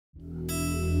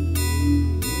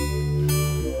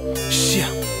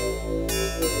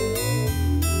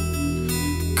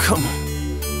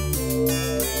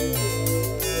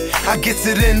gets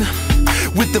it in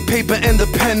with the paper and the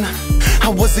pen. I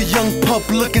was a young pup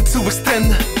looking to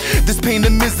extend this pain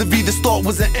and misery. The start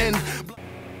was an end.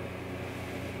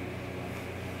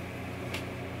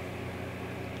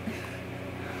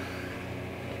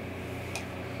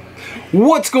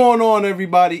 What's going on,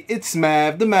 everybody? It's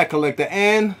Mav, the Mac Collector,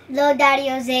 and Little Daddy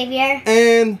Xavier.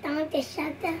 And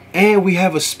we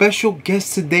have a special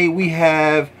guest today. We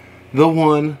have the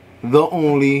one, the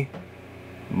only,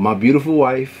 my beautiful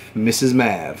wife, Mrs.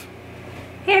 Mav.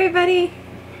 Hey everybody.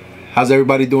 How's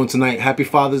everybody doing tonight? Happy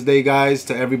Father's Day, guys,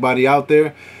 to everybody out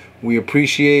there. We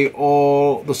appreciate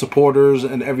all the supporters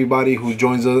and everybody who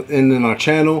joins us in our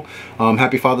channel.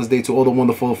 Happy Father's Day to all the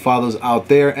wonderful fathers out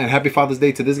there. And happy Father's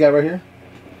Day to this guy right here.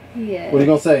 Yeah. What are you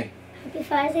going to say? Happy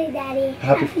Father's Day, Daddy.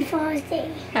 Happy Father's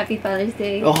Day. Happy Father's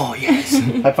Day. Oh, yes.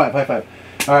 High five, high five.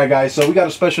 All right, guys. So we got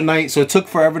a special night. So it took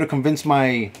forever to convince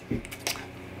my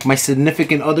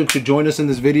significant other to join us in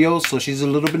this video. So she's a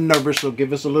little bit nervous. So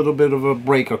give us a little bit of a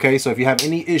break, okay? So if you have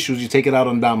any issues, you take it out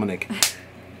on Dominic.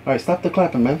 All right, stop the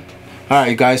clapping, man. All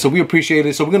right, guys, so we appreciate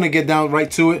it. So we're going to get down right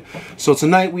to it. So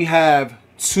tonight we have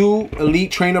 2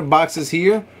 Elite Trainer boxes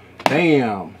here.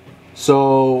 Bam.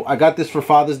 So I got this for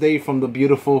Father's Day from the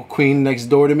beautiful queen next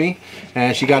door to me.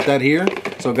 And she got that here.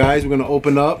 So, guys, we're going to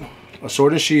open up a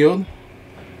Sword and Shield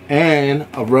and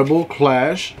a Rebel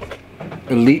Clash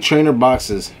Elite Trainer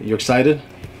boxes. You excited?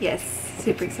 Yes,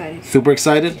 super excited. Super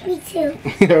excited? Me too.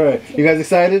 All right. You guys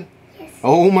excited? Yes.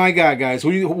 Oh, my God, guys.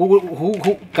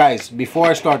 Who guys, before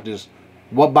I start this,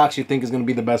 what box you think is going to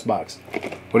be the best box?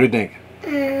 What do you think?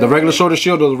 The regular Sword and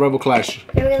Shield or the Rebel Clash?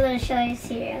 The regular Sword and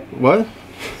Shield. What?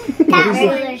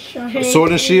 Regular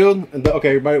Sword and Shield? Okay,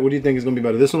 everybody, what do you think is going to be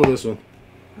better? This one or this one?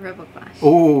 Rebel Clash.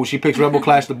 Oh, she picks Rebel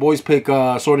Clash. The boys pick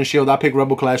Sword and Shield. I pick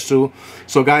Rebel Clash too.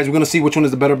 So, guys, we're going to see which one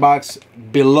is the better box.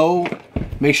 Below,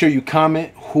 make sure you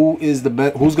comment who's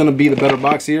going to be the better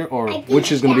box here, or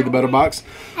which is going to be the better box.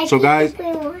 So, guys,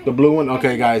 the blue one?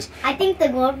 Okay, guys. I think the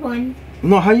gold one.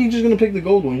 No, how are you just going to pick the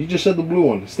gold one? You just said the blue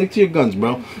one. Stick to your guns,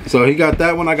 bro. So he got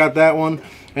that one, I got that one.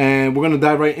 And we're going to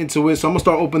dive right into it. So I'm going to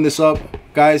start opening this up.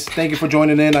 Guys, thank you for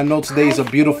joining in. I know today is a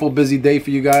beautiful, busy day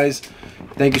for you guys.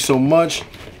 Thank you so much.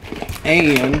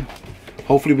 And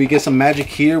hopefully we get some magic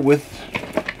here with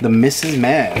the Mrs.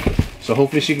 Mav. So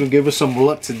hopefully she can give us some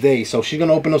luck today. So she's going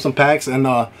to open up some packs and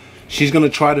she's going to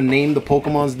try to name the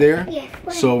Pokemons there. Yeah,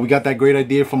 so we got that great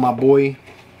idea from my boy,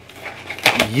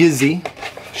 YIZZY.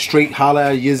 Straight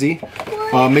holla at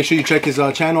YIZZY. Make sure you check his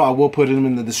channel. I will put him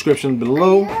in the description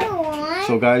below.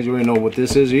 So, guys, you already know what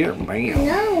this is here. Bam.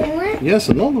 Another one? Yes,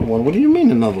 another one. What do you mean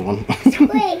another one? It's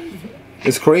crazy.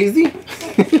 It's crazy?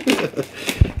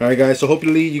 All right, guys. So,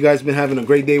 hopefully, you guys have been having a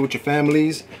great day with your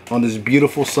families on this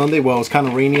beautiful Sunday. Well, it's kind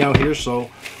of rainy out here, so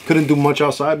couldn't do much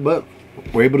outside, but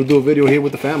we're able to do a video here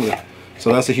with the family.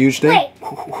 So, that's a huge thing.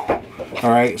 All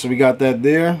right, so we got that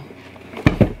there.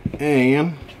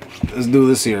 And let's do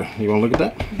this here. You want to look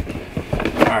at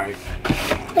that? All right.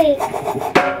 Wait.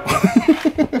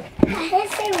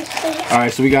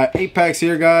 Alright, so we got 8 packs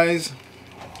here, guys.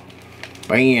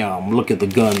 Bam. Look at the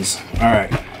guns.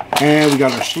 Alright. And we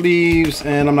got our sleeves.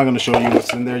 And I'm not going to show you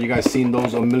what's in there. You guys seen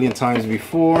those a million times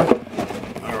before.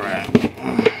 Alright.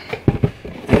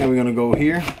 And we're going to go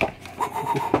here.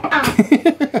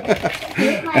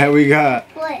 And we got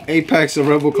 8 packs of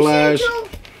Rebel Clash.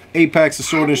 8 packs of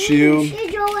Sword and Shield.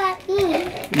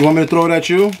 You want me to throw it at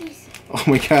you? Oh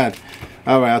my God.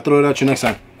 Alright, I'll throw it at you next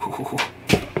time.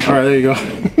 Alright, there you go.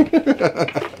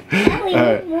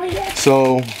 Alright.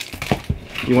 So,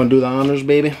 you want to do the honors,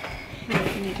 baby?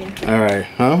 Alright,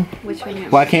 huh? Which one?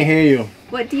 Well, I can't hear you.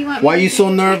 What do you want? Why are you so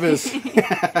nervous?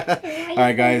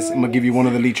 Alright, guys, I'm going to give you one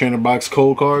of the Elite Trainer box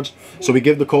code cards. So, we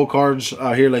give the code cards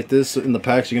here like this in the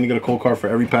packs. You're going to get a code card for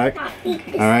every pack.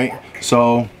 Alright,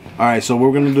 so,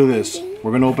 we're going to do this.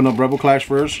 We're going to open up Rebel Clash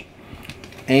first.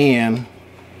 And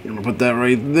I'm going to put that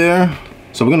right there.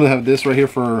 So, we're going to have this right here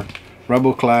for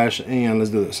Rebel Clash, and let's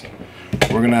do this.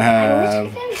 We're gonna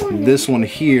have this one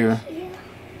here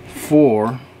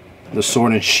for the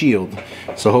Sword and Shield.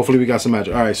 So hopefully we got some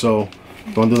magic. All right, so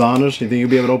you want to do the honors? You think you'll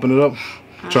be able to open it up?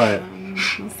 Try it.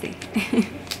 We'll see.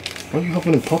 What are you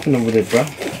huffing and puffing over there, bro?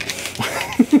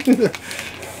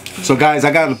 So guys,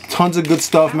 I got tons of good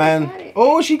stuff, man.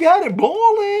 Oh, she got it,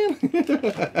 balling.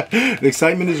 The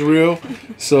excitement is real.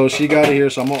 So she got it here.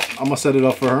 So I'm gonna set it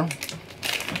up for her.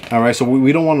 All right, so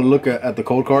we don't want to look at the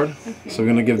code card, so we're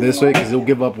gonna give this way because it'll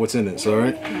give up what's in it. So all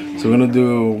right, so we're gonna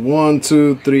do 1,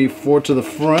 2, 3, 4 to the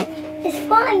front. It's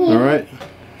funny. All right,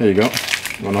 there you go.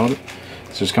 You wanna hold it?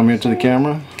 So just come here to the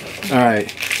camera. All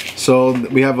right, so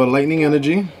we have a lightning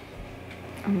energy.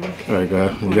 Okay. All right, go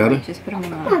ahead. You got it? Just put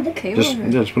them on the table.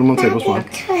 Just put them on the table.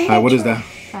 It's fine. All right, what is that?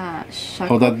 Shuckle.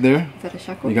 Hold that there. Is that a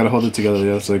shuckle? You gotta hold it together,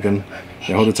 yeah, so you can.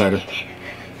 Yeah, hold it tighter.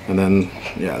 And then,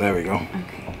 yeah, there we go.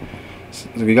 Okay. So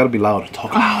you gotta be louder.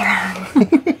 Talk louder.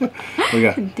 We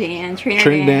got Dan,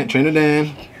 Trainer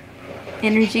Dan.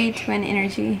 Energy, twin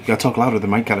energy. You gotta talk louder. The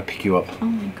mic gotta pick you up. Oh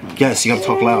my god. Yes, you gotta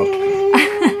talk loud.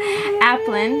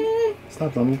 Applin.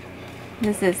 Stop, dummy.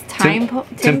 This is Timpo.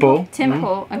 Timpo.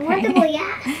 Timpo. Okay.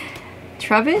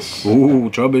 Trubbish. Ooh,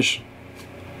 Trubbish.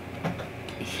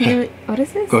 What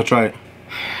is this? Go try it.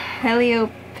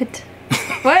 Heliopit.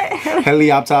 What?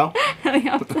 Helioptile.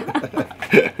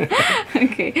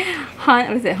 Okay.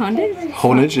 Was it Honda?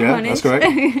 Honage, yeah, that's correct.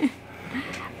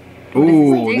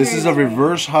 Ooh, this is a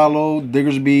reverse hollow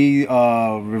Diggersby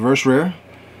reverse rare.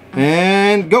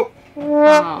 And go.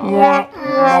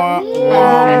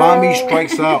 Mommy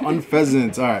strikes out.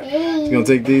 Unpheasants. All right. You're gonna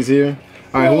take these here.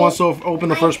 All right. Who wants to open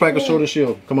the first pack of Sword and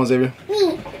Shield? Come on, Xavier.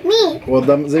 Me. Well,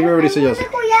 Xavier already said yes.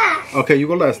 Okay, you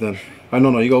go last then.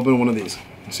 No, you go open one of these.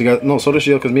 So you got Sword and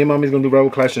Shield because me and Mommy's gonna do Rebel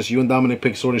Clash. Since you and Dominic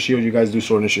pick Sword and Shield, you guys do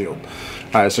Sword and Shield.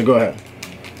 All right. So go ahead.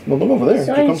 Well, look over there.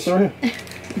 Come through here.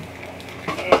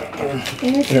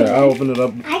 Here, I'll open it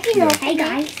up. I can go. Hey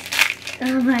guys.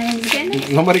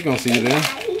 Nobody can see you there.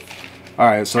 All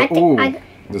right, so I think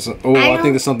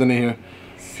there's something in here.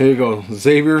 Here you go.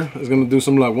 Xavier is gonna do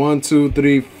some like 1, 2,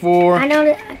 3, 4. I know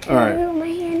that. All right. My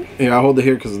hand. Yeah, I hold it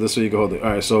here because this way you can hold it.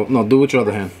 All right, so no, do it with your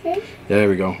other hand. Yeah, there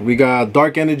we go. We got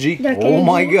Dark Energy. Oh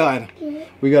my God.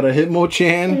 We got a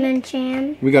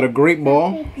Hitmonchan. We got a Great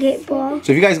Ball. So if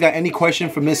you guys got any question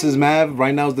for Mrs. Mav,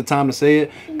 right now is the time to say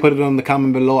it. Put it on the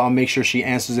comment below. I'll make sure she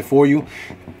answers it for you.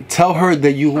 Tell her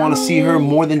that you want to see her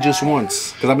more than just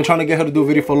once. Because I've been trying to get her to do a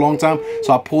video for a long time.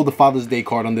 So I pulled the Father's Day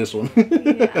card on this one.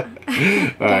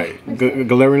 Alright.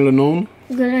 Galarian Lanoon.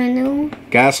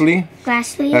 Ghastly.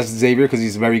 That's Xavier because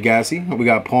he's very gassy. We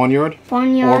got Pawniard.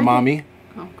 Or Mommy.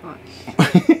 Oh gosh.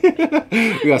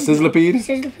 We got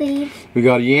Sizzlipede. We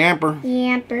got a Yamper.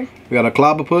 We got a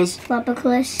Clobopus.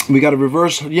 We got a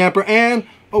reverse Yamper and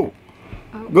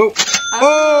go.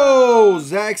 Oh,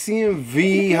 Zaxian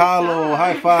V Hollow.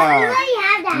 High five.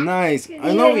 Nice.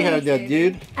 I know we have that,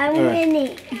 dude. I'm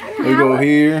winning. We go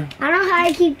here. I don't know how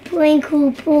to keep playing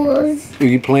cool pools. Are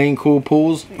you playing cool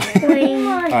pools?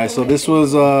 Alright, so this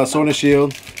was Sword and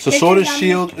Shield. So Sword and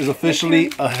Shield is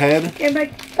officially ahead.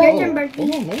 Alright,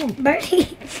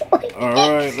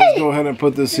 let's go ahead and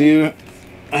put this here.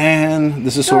 And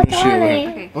this is Sword and Shield.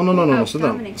 Right? Oh, no. Sit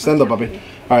down. Stand up, puppy.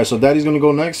 Alright, so Daddy's going to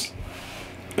go next.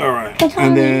 Alright.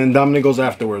 And then Dominic goes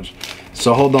afterwards.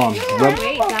 So hold on.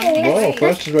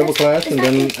 First is Rebel Clash and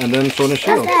then Sword and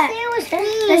Shield.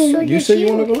 You said you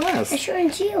want to go last. Sword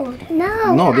and Shield.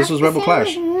 No, this was Rebel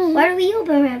Clash. Why do we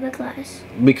open Rebel Clash?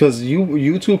 Because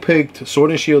you two picked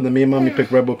Sword and Shield and me and Mommy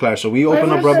picked Rebel Clash. So we open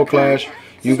up Rebel Clash.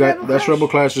 You got that's Rebel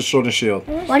Clash, is Sword and Shield.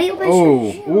 Why do you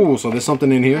open so there's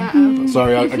something in here.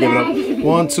 Sorry, I gave it up.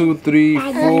 1, 2, 3,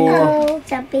 4.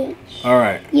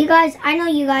 Alright. You guys, I know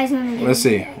you guys know. Let's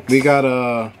see. We got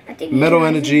a Metal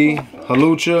Energy,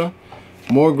 Halucha,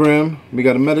 Morgrim. We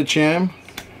got a Metacham.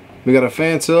 We got a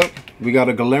Phantup. We got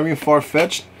a Galarian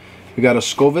Farfetch'd. We got a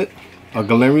Scovet, a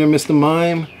Galarian Mr.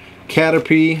 Mime,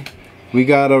 Caterpie. We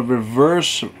got a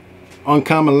reverse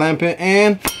Uncommon Lampent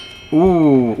and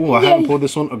I haven't pulled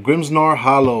this one. A Grimmsnarl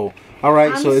Hollow. All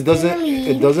right, so it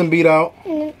doesn't beat out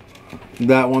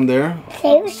that one there.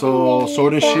 So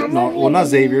Sword and Shield. No, well not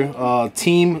Xavier.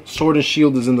 Team Sword and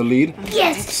Shield is in the lead.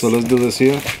 Yes. So let's do this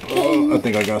here. I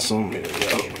think I got some. Here.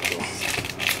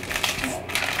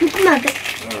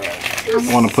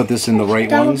 I want to put this in the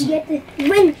right ones.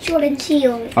 Win Sword and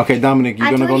Shield. Okay, Dominic,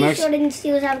 you're gonna go next. Sword and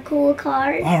Shield have cool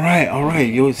cards. All right.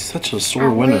 You're such a sore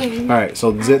winner. All right,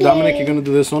 so Dominic, you're gonna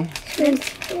do this one.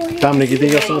 Dominic, you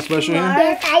think you got something special here?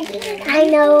 Yes, I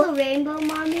know. Rainbow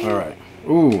Mommy. All right.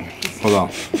 Ooh, hold on.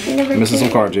 Missing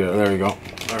some cards here. There we go.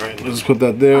 All right, let's put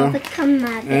that there.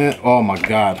 And, oh my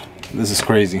God, this is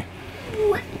crazy.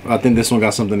 I think this one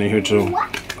got something in here too.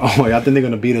 Oh my God, I think they're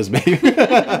gonna beat us, baby.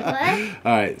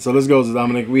 All right, so let's go,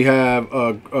 Dominic. We have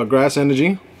a Grass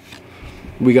Energy.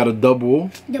 We got a Dubwool.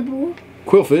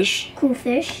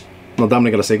 Quillfish. No,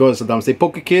 Dominic gotta say. Go ahead, so Dominic say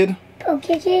Pokekid.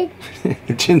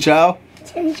 Chinchou.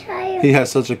 He has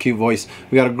such a cute voice.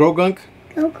 We got a Grogunk.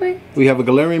 We have a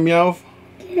Galarian Meowth.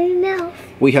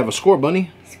 We have a Score Bunny.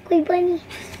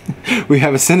 We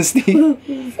have a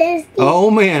Sinistee. Oh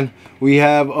man. We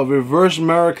have a reverse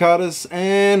Maricatus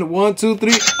and 1, 2,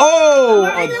 3. Oh,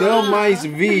 a Delmice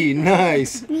V.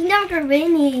 Nice.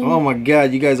 Oh my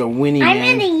God, you guys are winning, man.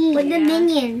 I'm winning with the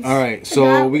minions. All right,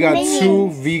 so we got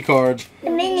 2 V cards.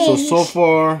 So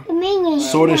far, the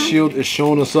Sword and Shield is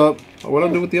showing us up. What do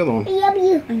I do with the other one?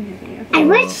 I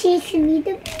wish she could be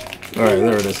the. All right,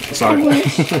 there it is. Sorry.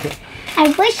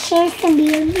 I wish she could be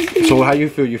the. So how you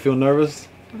feel? You feel nervous?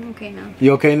 I'm okay now.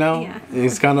 You okay now? Yeah.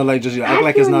 It's kind of like just you act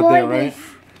like it's not there, right?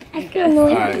 I feel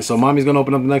annoyed. All right, so mommy's gonna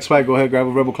open up the next pack. Go ahead, grab a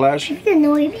Rebel Clash. I feel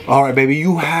annoyed. All right, baby,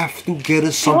 you have to get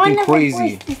us something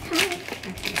crazy. You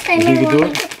think you can do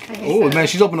it? Oh man,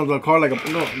 she's opening up the card like a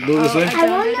no. Do it this way. I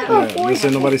want to go Yeah, this way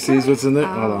nobody sees what's in there.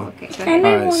 Hold on. Okay, go ahead.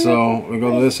 All right, so we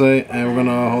go this way, and we're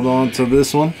gonna hold on to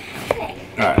this one.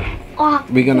 All right,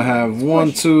 we're gonna have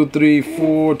 1, 2, 3,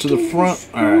 4 to the front.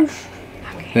 All right,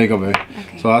 there you go, baby.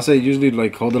 So I say usually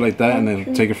like hold it like that, and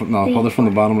then take it from hold it from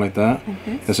the bottom like that,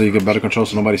 and so you get better control,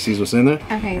 so nobody sees what's in there.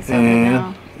 Okay, so And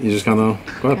now. you just kind of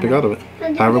go ahead, pick out of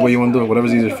it. However way you want to do it,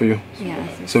 whatever's easier for you. Yeah.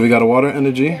 So we got a water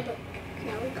energy.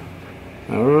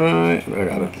 All right, I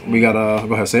got it. We got a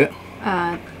go ahead, say it.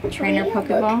 Trainer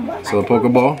Pokeball. So a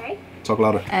Pokeball. Talk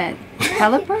louder.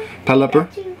 Pelipper. Pelipper.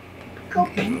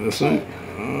 That's it.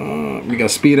 We got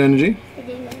speed energy.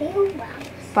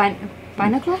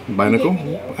 Binacle.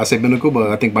 Binacle. I say binacle, but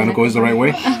I think binacle is the right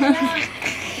way.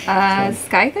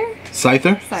 Scyther.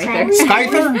 Scyther. Scyther.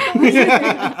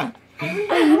 Scyther.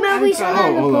 Remember we saw that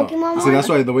in the Hold Pokemon on. See, that's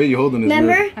why the way you're holding is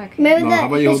Remember? weird. Okay. Remember No, that how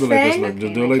about you his hold it like this? friend, Like,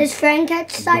 just do it like his friend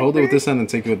catch hold it with Cypher this hand and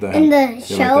take it with that in hand.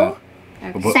 the Yeah, show.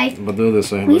 Like Cypher. but do it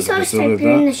this way. We Like, saw just do it like Cypher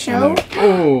in that, the show. and then-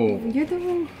 Oh. You're the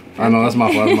one. I know, that's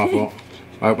my fault. That's my fault.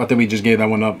 I think we just gave that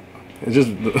one up. It's just,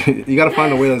 you gotta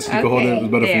find a way that you can hold it. It's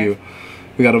better for there. you.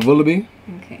 We got a Vullaby.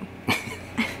 Okay.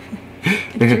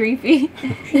 Dreepy.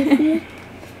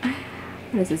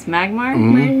 What is this? Magmar?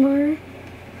 Magmar.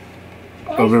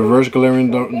 A reverse Galarian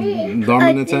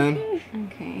Darmanitan.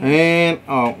 Okay. And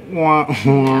oh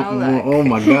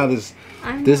my god,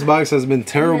 this box has been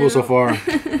terrible so far.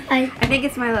 I think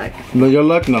it's my luck. No, your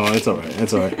luck? No, it's alright.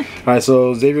 It's alright. Alright,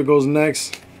 so Xavier goes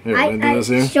next. Here, let me do this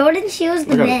here. Sword and Shield's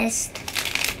the I got it. best.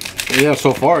 Yeah,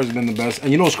 so far it's been the best.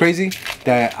 And you know what's crazy?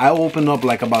 That I opened up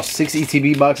like about 6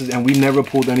 ETB boxes and we never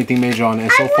pulled anything major on it.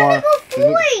 And so far,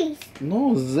 Go boys.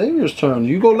 no, Xavier's turn.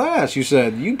 You go last. You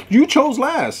said you chose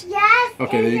last. Yes.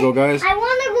 Okay, there you go, guys. I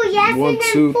want to go yes 1, and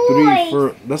 2, then 3,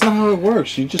 4. That's not how it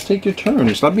works. You just take your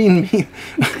turn. Stop being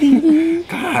mean.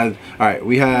 God. All right,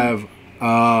 we have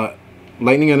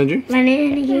Lightning Energy,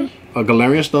 Lightning Energy. a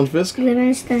Galarian Stunfisk.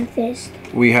 Living Stunfist.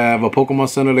 We have a Pokemon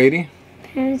Center Lady.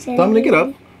 Dominic, get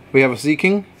up. We have a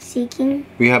Seaking. Seeking.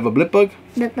 We have a Blipbug,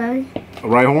 Blipbug. a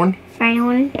Rhyhorn,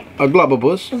 Rhinehorn. a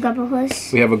Globopus. A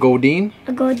Gobblehus. We have a Goldeen,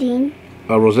 A Goldeen.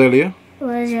 a Roselia.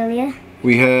 Roselia.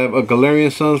 We have a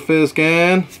Galarian Sunfisk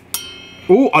and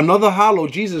ooh, another Hollow.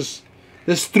 Jesus,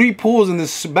 there's 3 pulls in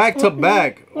this back to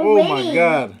back. Oh my winning.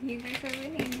 god. You guys are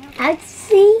winning. Let's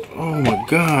see. Oh my I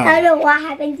god. don't know what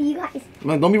happened to you guys.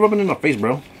 Man, don't be rubbing it in my face,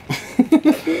 bro.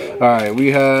 All right, we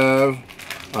have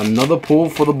another pull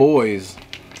for the boys.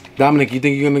 Dominic, you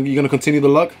think you're gonna continue the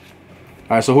luck?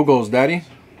 All right, so who goes? Daddy?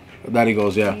 Daddy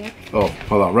goes, yeah. Yep. Oh,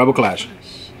 hold on, Rebel Clash.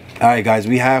 All right, guys,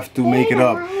 we have to make it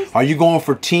up. Are you going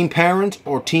for team parents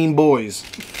or team boys?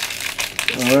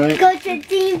 All right. Go to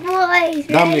Team Boys.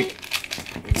 Dominic,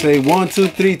 say 1, 2,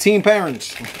 3, team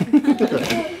parents.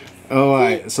 All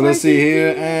right, so let's see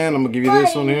here, and I'm gonna give you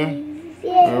this one here.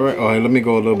 All right. Oh, hey, let me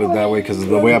go a little bit that way because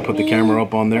the way I put the camera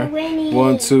up on there.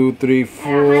 1, 2, 3,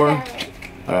 4. All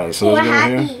right, so let's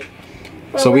go here.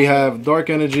 So we have Dark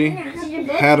Energy,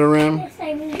 Hatterene,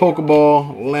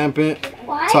 Pokeball, Lampent,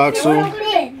 Toxel,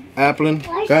 Applin.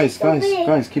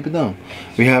 Guys, keep it down.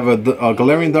 We have a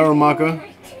Galarian Darumaka,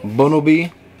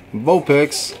 Bunnelby,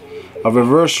 Vulpix, a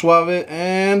Reverse Suave,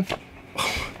 and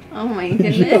Oh my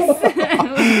goodness.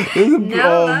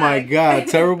 oh my god,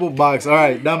 terrible box. All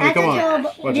right, Dominic, come on.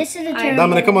 Watch This it. is a terrible.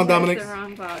 Dominic, come on, Dominic. That's the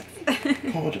wrong box.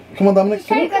 Come on, Dominic.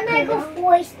 You're gonna go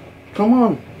first. Come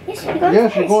on. Yes, you're going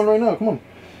Yes, you're first. going right now. Come on.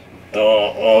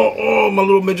 Oh, my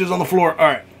little midget's on the floor. All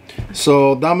right.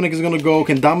 So Dominic is gonna go.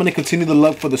 Can Dominic continue the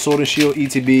luck for the Sword and Shield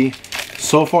ETB?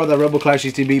 So far, that Rebel Clash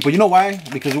ETB. But you know why?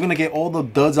 Because we're gonna get all the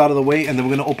duds out of the way, and then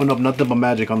we're gonna open up nothing but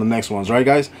magic on the next ones, right,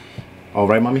 guys? All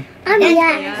right, mommy. I'm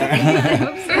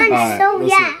yes. I'm All right, so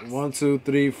let's see. yes. 1, 2,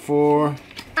 3, 4.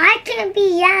 I can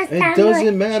be yes. It that doesn't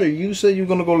much. matter. You said you're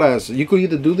gonna go last. You could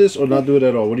either do this or not do it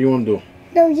at all. What do you want to do?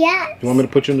 No, yes. You want me to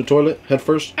put you in the toilet head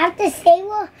first? I have to say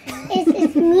what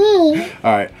it's me.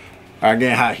 All right, getting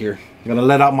hot here. I'm gonna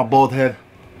let out my bald head.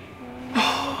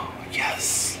 Oh,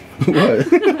 yes.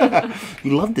 What?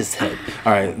 You love this head.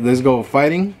 All right, let's go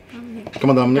fighting.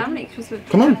 Come on, Dominic. Dominic was with.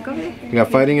 Come on. Go there. We got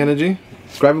fighting energy.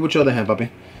 Grab it with your other hand, puppy.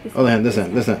 Other hand, this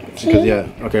hand. Because, yeah.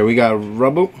 Okay, we got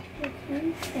Rubble.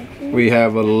 We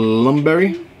have a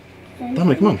Lumberry.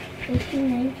 Dominic, come on.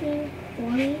 18, 19,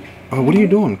 20. Oh, what are you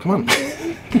doing? Come on.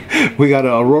 We got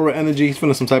Aurora Energy. He's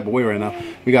feeling some type of way right now.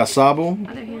 We got Sabo.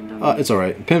 Other hand on It's all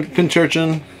right.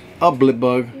 Pinchurchin. A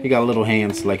Blipbug. He got little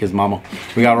hands like his mama.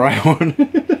 We got Rhyhorn.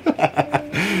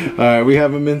 All right, we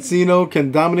have a Mencino.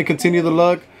 Can Dominic continue the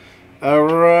luck? All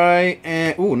right,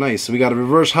 and oh, nice. We got a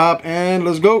reverse hop, and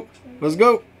let's go. Let's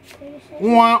go.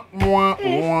 Wah, wah,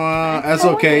 wah. That's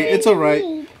okay. It's all right.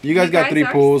 You guys got 3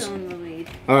 pulls.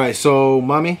 All right, so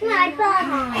mommy,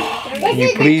 can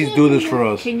you please do this for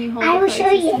us? Can you hold I will it? show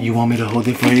you. You want me to hold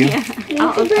it for you?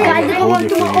 I'll open I will hold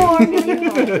it for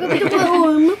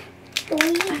you.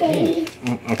 3 days.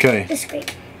 Okay, This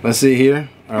great. let's see here.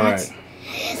 All right,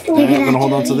 I'm gonna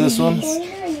hold on to this one.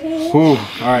 Whew.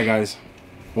 All right, guys.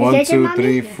 1, 2,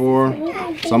 3, 4. So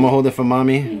I'm gonna hold it for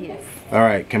mommy. Yes. All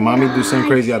right, can mommy do something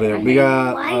crazy out of there? We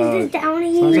got Why is this down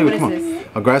Sanjay, here? What come is on. this?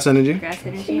 A grass energy. Grass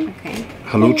energy. Okay.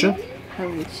 Halucha.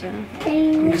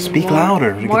 Halucha. Speak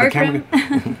louder. Look at the camera.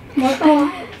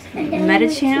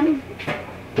 Metacham.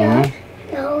 Mhm.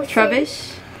 No,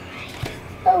 Trubbish.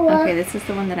 Okay, this is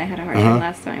the one that I had a hard time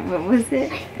last time. What was it?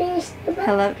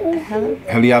 Helioptile.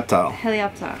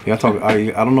 Helioptile. Yeah,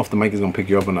 I don't know if the mic is gonna pick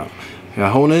you up or not.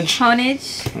 Yeah, Honage.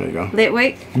 Honage. There you go.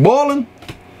 Litwick. Ballin'.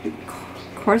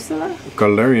 Corsola.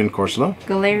 Galarian Corsola.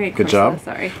 Galarian Good Corsola, job.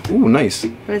 Sorry. Ooh, nice.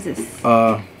 What is this?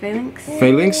 Phalanx.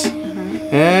 Phalanx.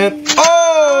 And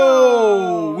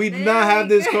oh, we did not have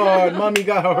this card. Mommy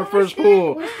got her first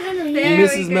pull.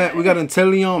 Mrs. Matt, we got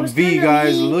Inteleon V,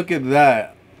 guys. Look at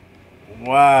that.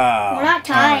 Wow. We're not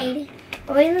tied.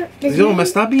 Yo, man,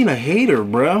 stop being a hater,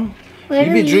 bro.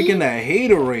 You be drinking that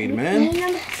Haterade, man.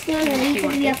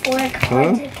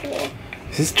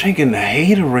 He's drinking the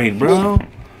Haterade, bro.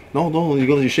 No,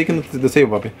 you're shaking the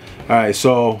table, puppy. All right,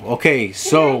 so okay,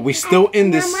 so we still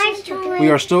in this. We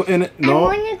are still in it. No.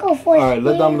 I want to go first. All right,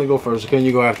 let Dominic go first. Can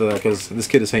you go after that? Because this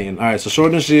kid is hating. All right, so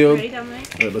Sword and Shield. Ready, Dominic?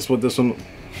 All right, let's put this one.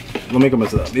 Let me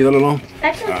mess it up. Leave it alone.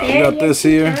 That's All right, we got this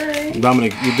here.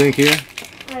 Dominic, you think here?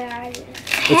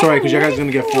 It's all right, because you guys are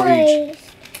gonna get 4 each.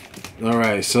 All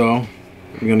right, so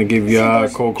we're gonna give you a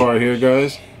cold card here,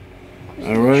 guys.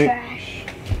 All right,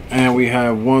 and we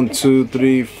have 1, 2,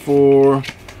 3, 4.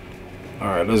 All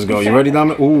right, let's go. You ready,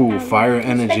 Dominic? Ooh, Fire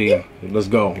Energy. Let's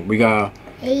go. We got.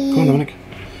 Come on, Dominic.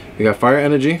 We got Fire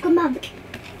Energy. Come on.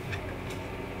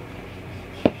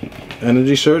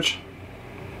 Energy Search.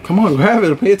 Come on, grab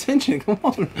it. Pay attention. Come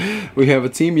on. We have a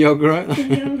Team Yogurt.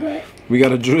 We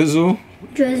got a Drizzle.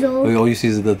 Drizzle. All you see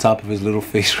is the top of his little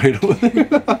face right over there.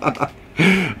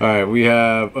 All right, we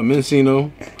have a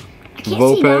Mencino.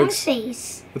 Vulpix.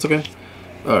 Face. It's okay.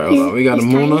 All right, hold on. We got a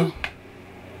Mona.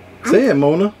 Say it,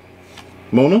 Mona.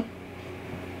 Mona.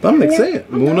 Dominic, say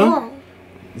it. Mona.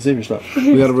 Xavier, stop.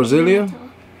 We got a Roselia.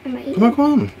 Come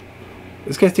on.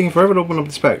 This guy's taking forever to open up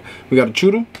this pack. We got a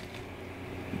Chudo.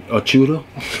 A Chudo.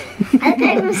 I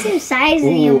thought it was the same size as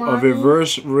you, Ooh, a Mommy.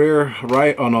 reverse rare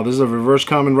right. Oh no, this is a reverse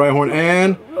common Rhyhorn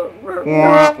and.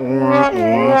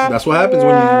 That's what happens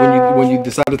when you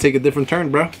decide to take a different turn,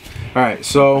 bro. All right,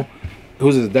 so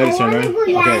who's this? Daddy's turn, right?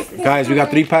 Okay, guys, we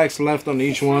got 3 packs left on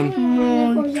each one.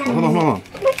 Hold on.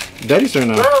 Daddy's turn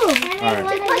now. All right,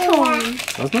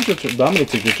 that's not your turn. Dominic,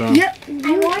 take your turn. Yep.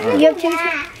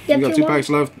 We got 2 packs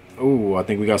left. Ooh, I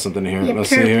think we got something in here. Let's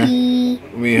see here.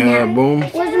 We have boom.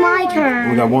 What's my turn?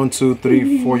 We got 1, 2,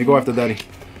 3, 4. You go after Daddy.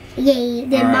 Yay.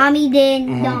 Then All right. Mommy,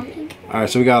 then Dominic. All right,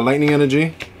 so we got Lightning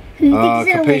Energy,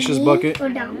 Capacious Bucket,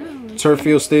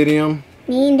 Turffield Stadium.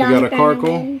 Me and We got a Dominic.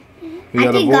 Carkle. We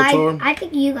got a Voltorb. I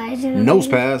think you guys are Nose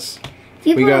Pass.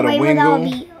 If We you got put a rainbow, that'll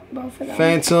Wingull. be both of them.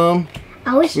 Phantom.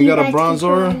 I wish We you got a guys could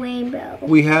Bronzor. put a rainbow.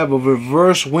 We have a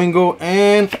Reverse Wingull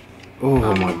and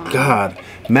oh my God,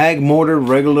 Mag Mortar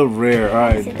Regular Rare. All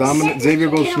right, Dominic Xavier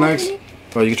goes next.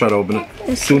 Oh, you can try to open it.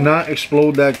 Do not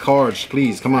explode that cards,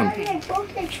 please. Come on.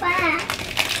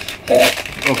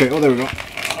 Okay. Oh, there we go.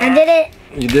 I did it.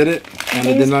 You did it, and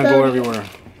it did not go everywhere.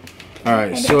 All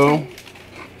right, so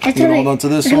That's you hold on to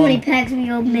this how many one. packs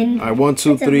we opened. All right, 1, 2,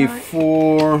 That's a 3, lot.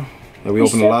 4. Yeah, we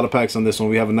opened a lot of packs on this one.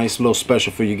 We have a nice little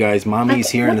special for you guys. Mommy's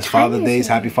here and it's Father's Day.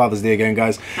 Happy Father's Day again,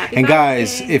 guys. And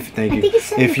guys, thank you.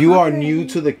 If you are new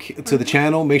to the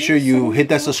channel, make sure you hit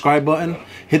that subscribe button,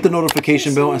 hit the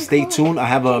notification bell, and stay tuned. I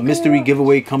have a mystery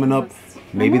giveaway coming up.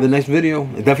 Maybe the next video.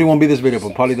 It definitely won't be this video,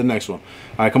 but probably the next one.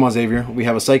 All right, come on, Xavier. We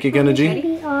have a Psychic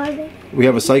Energy. We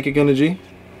have a Psychic Energy.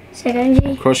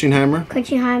 Second, Crushing Hammer.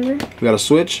 Crunchy Hammer, We got a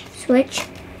Switch. Switch,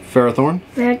 Ferrothorn.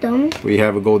 Marathon, We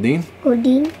have a Goldeen.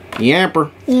 Godin,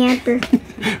 Yamper. Yamper,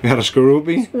 We had a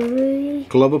Skorupi. Screwy,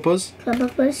 Clubopus.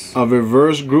 Clubopus, A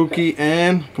Reverse Grookey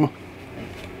and come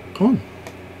on.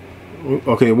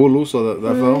 Okay, Wooloo, so that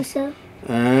fell. Lusa,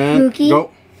 And Grookey.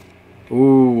 go.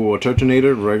 Ooh, a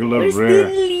Turtonator, regular, We're still rare.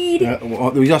 in the lead. Yeah,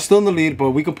 well, we are still in the lead,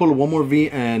 but we can pull one more V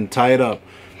and tie it up.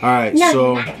 All right, No.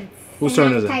 so whose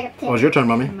turn is it? Tied up too. Oh, it's your turn,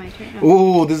 mommy. My turn.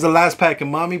 Ooh, this is the last pack,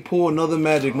 and mommy pull another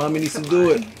magic. Mommy needs to do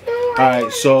it. All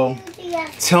right, so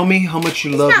tell me how much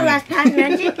you love It's not me. last pack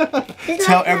magic. This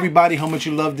Tell last pack- everybody how much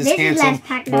you love this This is handsome, last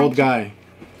pack bald magic. guy.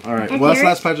 All right, And well, that's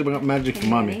yours? last pack of magic for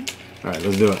mommy. All right,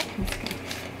 let's do it.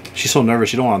 She's so nervous.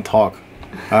 She don't want to talk.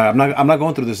 All right, I'm not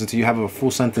going through this until you have a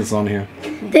full sentence on here.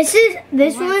 This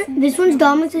one. This one's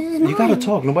Dominic's. This is mine. You gotta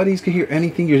talk. Nobody can hear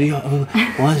anything. You're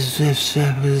what's this? All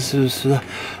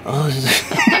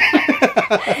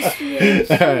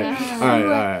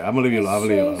right. I'm gonna leave you alone. I'll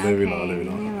leave you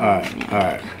alone. All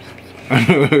right.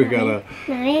 We got a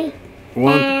Ready?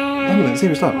 one.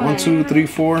 Xavier, stop. 1, 2, 3,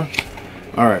 4.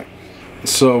 All right.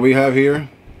 So we have here.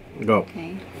 Go.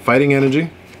 Okay. Fighting energy.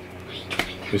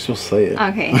 You're supposed to say it.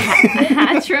 Okay.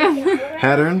 Hatterum.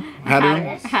 Hattern.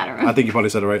 Hatterum. I think you probably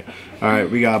said it right. All right.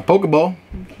 We got Pokeball.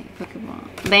 Okay, Pokeball.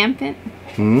 Lampent.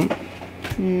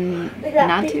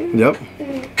 Natu. Yep.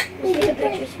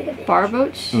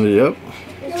 Barboach. Yep.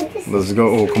 Let's go.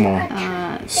 Oh, come on.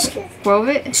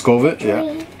 Skwovet. Skovit. Yeah.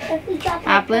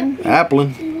 Applin.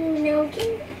 Applin.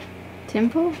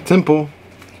 Temple. Temple.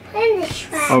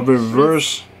 A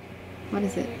reverse. What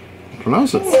is it?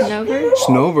 Pronounce it. Snover.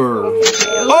 Snover.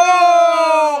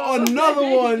 Oh, another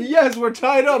one. Yes, we're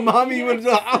tied up, mommy.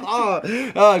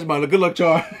 It's mine. Good luck,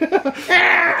 Char.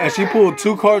 And she pulled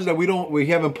 2 cards that we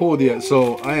haven't pulled yet.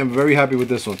 So I am very happy with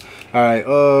this one. All right.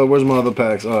 Where's my other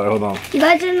packs? All right, hold on. You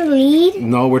guys are in the lead.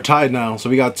 No, we're tied now. So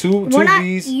we got two We're not.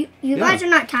 V's. You guys are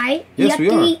not tied. Yes, we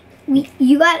are.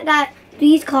 You got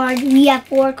these cards. We have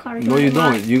 4 cards. No, you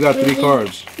don't. You got 3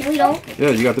 cards. No, we don't. Yeah,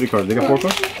 you got 3 cards. They got 4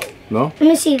 cards? No? Let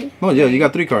me see. No, yeah, you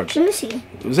got 3 cards. Let me see.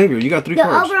 Xavier, you got 3 The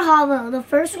cards. upper hollow, the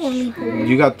first one we pulled.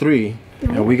 You got 3,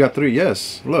 and we got 3.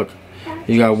 Yes, look.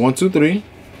 You got 1, 2, 3,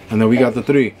 and then we got the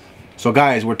 3. So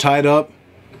guys, we're tied up.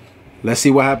 Let's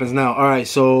see what happens now. All right,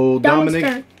 so Dominic's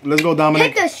Dominic, turn. let's go, Hit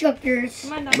Dominic. the structures.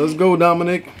 Let's go,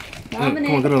 Dominic. Hey, come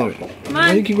on, get out of the way. Come Why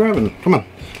on. you keep grabbing? Come on,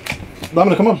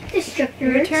 Dominic, come on. The structures.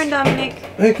 Your turn, Dominic.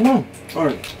 Hey, come on. All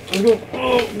right, let's go.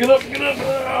 Oh, get up.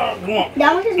 Come on.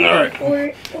 That one is All right.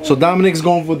 for. So Dominic's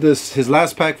going for his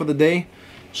last pack for the day.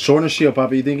 Sword and Shield,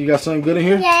 Papa. You think you got something good in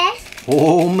here? Yes.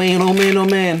 Oh man.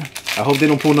 I hope they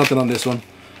don't pull nothing on this one.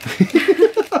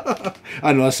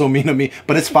 I know that's so mean of me,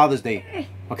 but it's Father's Day.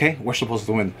 Okay, we're supposed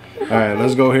to win. All right,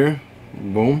 let's go here.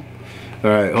 Boom. All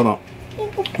right, hold on.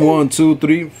 1, 2,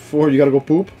 3, 4. You gotta go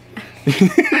poop.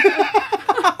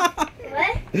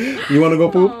 What? You wanna go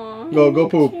poop? Go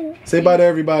poop. Say bye to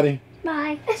everybody.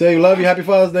 Bye. Say love you. Happy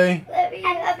Father's Day. Happy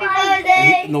Father's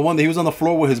Day. No wonder he was on the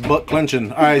floor with his butt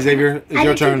clenching. All right, Xavier, it's I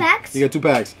your get 2 turn. packs? You got 2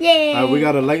 packs. Yay. All right, we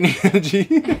got a lightning energy.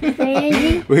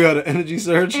 Energy. We got an energy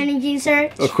surge. Energy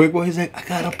search. A quick one. He's like, I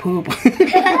gotta poop.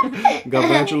 Got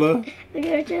Vantula,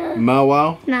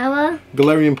 Mawwow, Mala.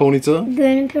 Galarian Ponyta, Good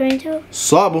and parental.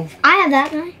 Sobble, I have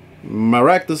that one.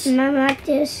 Maractus,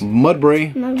 Maractus.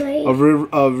 Mudbray, My blade. a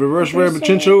reverse rare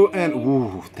Machincho, and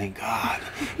ooh, thank God,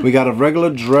 we got a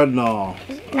regular Dreadnought.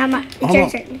 Not my. It's Hold your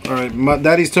on. turn. All right, my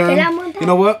daddy's turn. Say that one You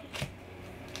know what?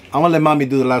 I'm gonna let mommy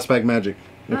do the last pack magic.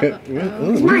 Okay.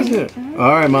 What is it? All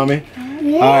right, mommy.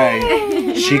 Yeah. All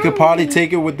right. She could probably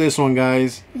take it with this one,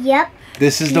 guys. Yep.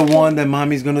 This is the one that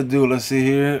mommy's gonna do. Let's see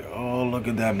here. Oh, look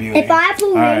at that beauty. If I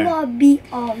pull All rainbow, I'll beat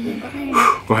all of you guys.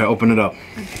 Go ahead, open it up.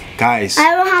 Guys,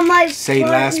 I don't have my. say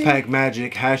last pack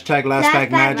magic. Hashtag last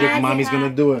pack magic. magic. Mommy's gonna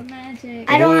do it. Magic.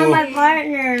 I don't have Oh. my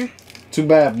partner. Too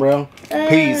bad, bro.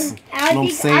 Peace. I know what I'm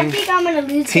think saying? I'm gonna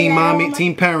lose. Team today. I mommy, don't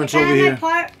team parents have over my here.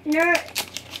 partner.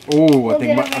 Oh, I We'll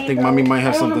get a think rainbow. mommy might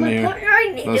have I don't something in my here. partner.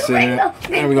 I need Let's a see here. rainbow.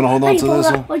 And we're gonna hold on to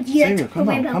this one. Oh, yeah. Xavier, come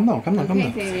A on, rainbow. come Okay,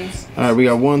 down. Xavier. All right, we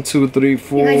got 1, 2, 3,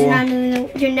 4. You guys are not doing.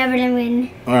 You're never gonna win.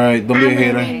 All right, don't be a I'm gonna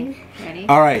hater. win. Ready?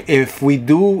 All right, if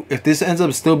this ends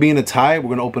up still being a tie, we're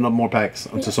gonna open up more packs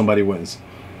until somebody wins.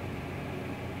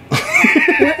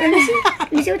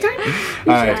 Let me see what time.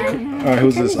 All right,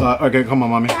 who's this? Okay, come on,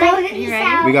 mommy. You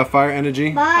ready? We got Fire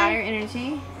Energy. Bye. Fire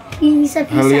energy. You said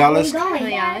peace out. Where Helialis. you going?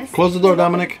 Helialis. Close the door,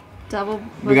 Dominic. Double.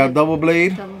 We got Double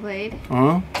Blade. Double blade.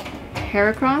 Uh-huh.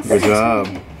 Heracross. Good job.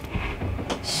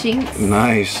 Shinx.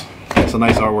 Nice. That's a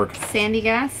nice artwork. Sandy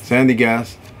gas. Sandy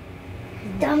Gas.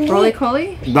 Roly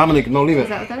Coly. Dominic, no, leave it. Is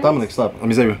that what that is? Dominic, stop. Let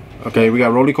me save you. Okay, we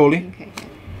got Roly Coly. Okay.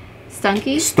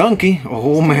 Stunky. Stunky.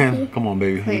 Oh, man. Come on,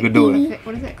 baby. You could do it.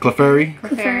 What is it? Clefairy.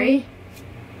 Clefairy.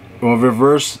 Well,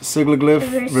 reverse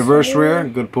Siglaglyph. Reverse rare.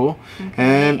 Good pull.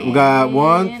 And we got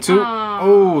 1, 2. Aw.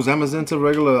 Oh, Zamazenta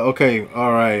regular. Okay,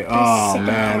 all right. Oh,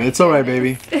 man. It's all right,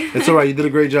 baby. It's all right. You did a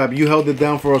great job. You held it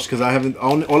down for us because I haven't.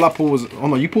 All I pulled was. Oh,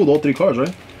 no, you pulled all 3 cards,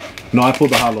 right? No, I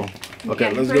pulled the hollow.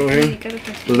 Okay, Yeah, let's go here.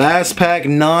 Last pack,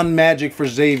 non-magic for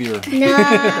Xavier. No,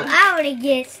 I already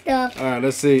get stuff. All right,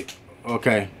 let's see.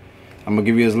 Okay, I'm gonna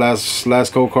give you his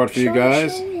last code card for you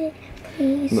guys. Show it,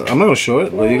 please. I'm not gonna show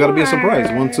it. Well, you gotta be a surprise.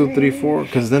 1, 2, 3, 4.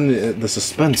 Because then the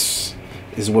suspense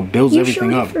is what builds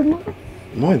everything up.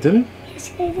 No, I didn't.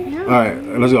 No. All right,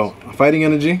 let's go. Fighting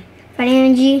energy. Fighting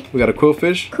energy. We got a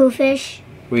quillfish. Cool fish.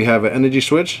 We have an energy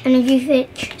switch. Energy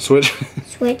fish. Switch.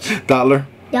 Switch. Dollar.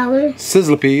 Dollar.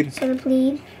 Sizzlipede.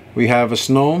 Centipede. We have a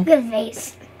Snow. Good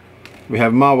face. We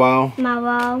have Mawile.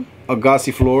 Mawile. A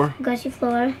Gossifleur. Gushy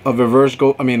floor. A regular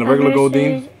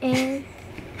Goldeen. And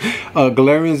A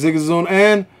Galarian Zigzagoon.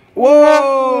 And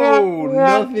whoa!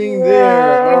 Nothing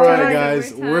there. All right,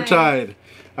 guys. We're tied.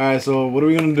 All right, so what are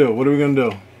we going to do? What are we going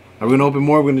to do? Are we going to open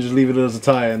more? We're going to just leave it as a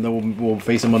tie and then we'll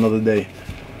face him another day.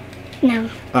 no. All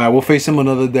right, we'll face him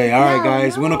another day. All right,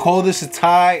 guys. We're going to call this a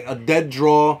tie, a dead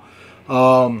draw.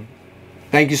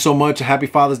 Thank you so much. Happy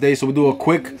Father's Day. So we'll do a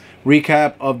quick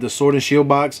recap of the Sword and Shield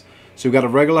box. So we got a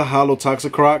regular Hollow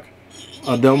Toxicroc,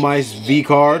 a Delmice V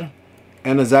card,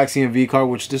 and a Zaxian V card,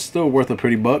 which is still worth a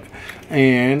pretty buck.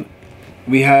 And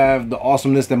we have the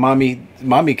awesomeness that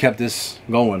mommy kept this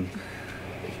going.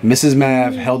 Mrs.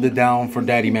 Mav held it down for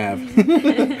Daddy Mav.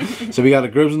 So we got a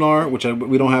Grimmsnarl, which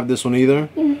we don't have this one either.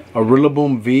 A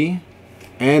Rillaboom V,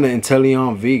 and an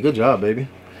Inteleon V. Good job, baby.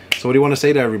 So what do you want to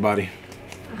say to everybody?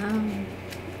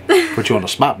 Put you on the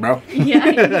spot, bro. Yeah,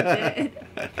 you did.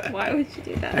 Why would you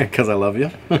do that? Because I love you.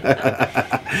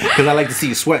 Because I like to see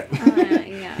you sweat.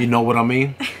 Yeah. You know what I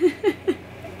mean?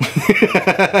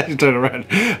 You turn around.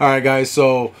 All right, guys.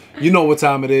 So you know what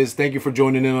time it is. Thank you for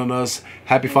joining in on us.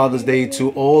 Happy Father's Day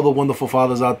to all the wonderful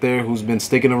fathers out there who's been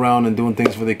sticking around and doing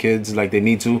things for their kids like they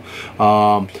need to.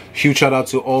 Huge shout out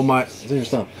to all my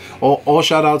all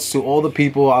shout outs to all the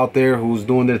people out there who's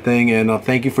doing their thing, and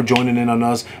thank you for joining in on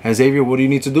us. And Xavier, what do you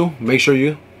need to do? Make sure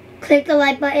you Click the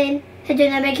like button, hit the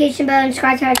notification bell, and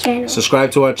subscribe to our channel.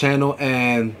 subscribe to our channel.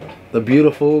 And the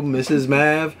beautiful Mrs.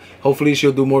 Mav, hopefully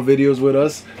she'll do more videos with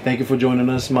us. Thank you for joining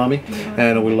us, mommy.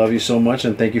 And we love you so much,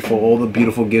 and thank you for all the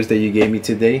beautiful gifts that you gave me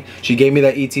today. She gave me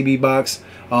that ETB box.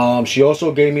 She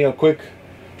also gave me a quick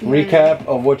recap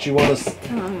of what you want to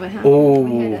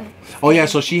oh yeah,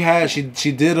 so she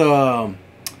did a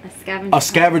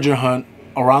scavenger hunt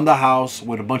around the house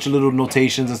with a bunch of little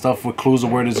notations and stuff with clues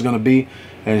of where this is going to be,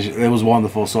 and it was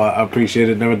wonderful. So I appreciate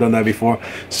it. Never done that before.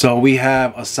 So we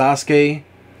have a Sasuke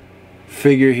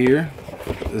figure here.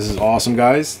 This is awesome,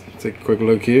 guys. Take a quick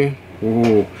look here.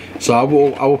 Ooh. So I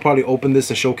will probably open this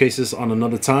and showcase this on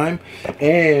another time.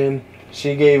 And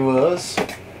she gave us,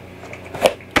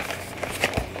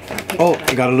 oh,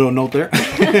 I got a little note there.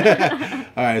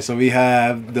 All right, so we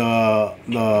have the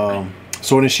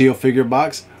Sword and Shield figure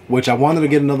box, which I wanted to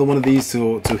get another one of these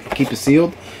to keep it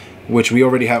sealed, which we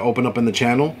already have opened up in the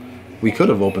channel. We could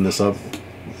have opened this up,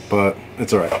 but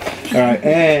it's all right. All right,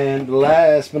 and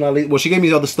last but not least, well, she gave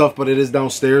me other stuff, but it is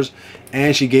downstairs,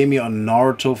 and she gave me a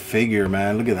Naruto figure,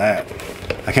 man. Look at that.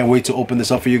 I can't wait to open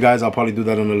this up for you guys. I'll probably do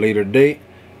that on a later date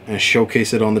and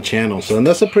showcase it on the channel. So, and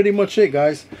that's pretty much it,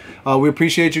 guys. We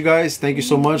appreciate you guys. Thank you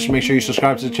so much. Make sure you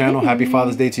subscribe to the channel. Happy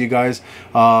Father's Day to you guys.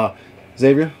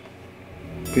 Xavier,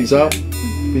 peace out.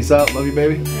 Peace out. Love you,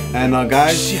 baby. And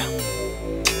guys,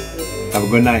 have a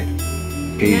good night.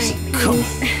 Peace. Come on.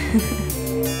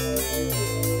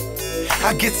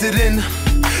 I gets it in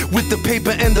with the paper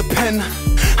and the pen.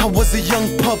 I was a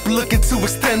young pup looking to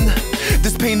extend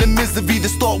this pain and misery. The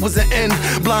start was an end.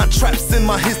 Blind traps in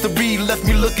my history left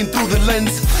me looking through the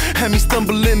lens. Had me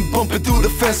stumbling, bumping through the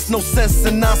fence. No sense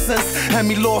and nonsense. Had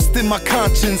me lost in my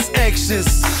conscience,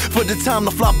 anxious for the time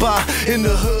to fly by in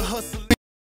the hood hustle.